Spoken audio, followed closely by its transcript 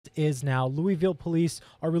is now Louisville police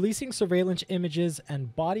are releasing surveillance images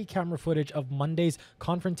and body camera footage of Monday's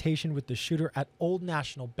confrontation with the shooter at Old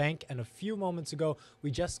National Bank. And a few moments ago,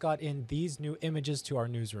 we just got in these new images to our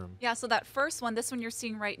newsroom. Yeah, so that first one, this one you're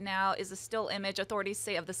seeing right now, is a still image, authorities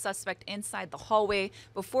say, of the suspect inside the hallway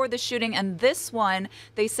before the shooting. And this one,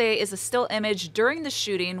 they say, is a still image during the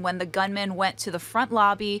shooting when the gunman went to the front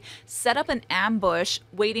lobby, set up an ambush,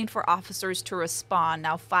 waiting for officers to respond.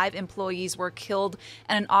 Now, 5 employees were killed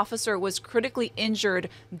and an officer was critically injured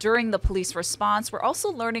during the police response. We're also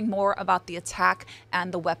learning more about the attack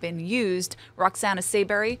and the weapon used. Roxana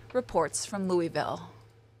Sayberry reports from Louisville.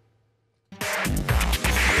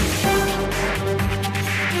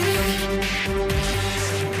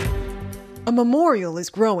 A memorial is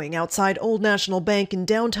growing outside Old National Bank in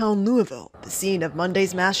downtown Louisville, the scene of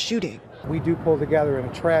Monday's mass shooting. We do pull together in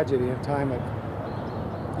a tragedy in a time of,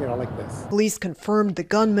 like this. Police confirmed the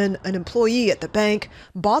gunman, an employee at the bank,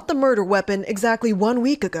 bought the murder weapon exactly 1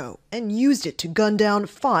 week ago and used it to gun down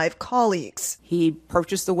 5 colleagues. He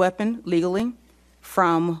purchased the weapon legally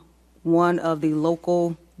from one of the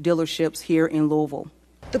local dealerships here in Louisville.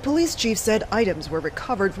 The police chief said items were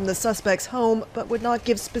recovered from the suspect's home, but would not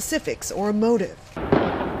give specifics or a motive.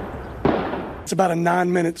 It's about a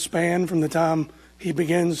 9-minute span from the time he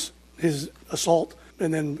begins his assault,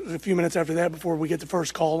 and then a few minutes after that before we get the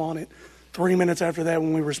first call on it, 3 minutes after that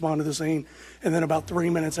when we respond to the scene, and then about 3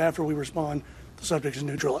 minutes after we respond, the subject is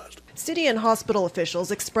neutralized. City and hospital officials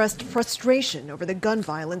expressed frustration over the gun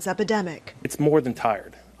violence epidemic. It's more than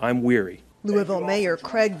tired. I'm weary. Louisville Mayor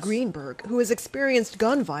Craig Greenberg, who has experienced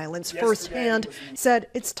gun violence firsthand, said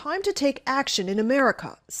it's time to take action in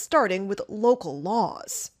America, starting with local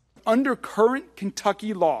laws. Under current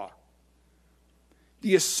Kentucky law,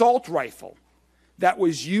 the assault rifle that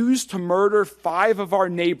was used to murder 5 of our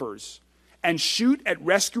neighbors and shoot at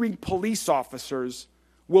rescuing police officers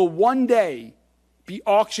will one day be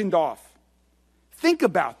auctioned off. Think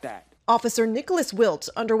about that. Officer Nicholas Wilt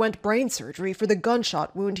underwent brain surgery for the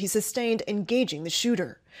gunshot wound he sustained engaging the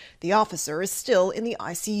shooter. The officer is still in the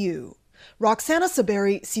ICU. Roxana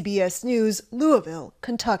Sayberry, CBS News, Louisville,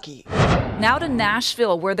 Kentucky. Now to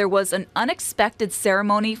Nashville, where there was an unexpected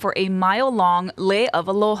ceremony for a mile-long Lei of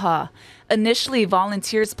Aloha. Initially,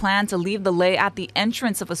 volunteers planned to leave the lei at the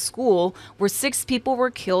entrance of a school where 6 people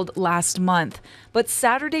were killed last month. But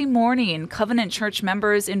Saturday morning, Covenant Church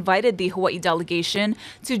members invited the Hawaii delegation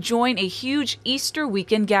to join a huge Easter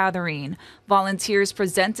weekend gathering. Volunteers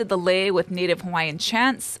presented the lei with Native Hawaiian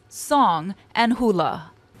chants, song, and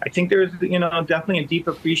hula. I think there's, definitely a deep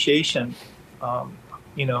appreciation,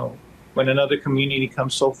 when another community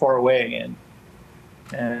comes so far away,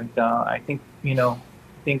 and I think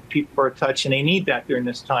people are touched and they need that during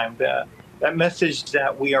this time. That message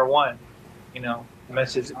that we are one,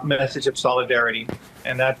 message of solidarity,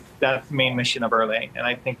 and that's the main mission of our lei, and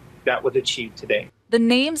I think that was achieved today. The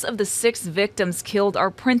names of the 6 victims killed are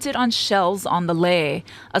printed on shells on the lei.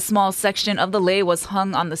 A small section of the lei was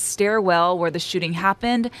hung on the stairwell where the shooting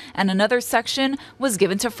happened, and another section was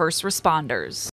given to first responders.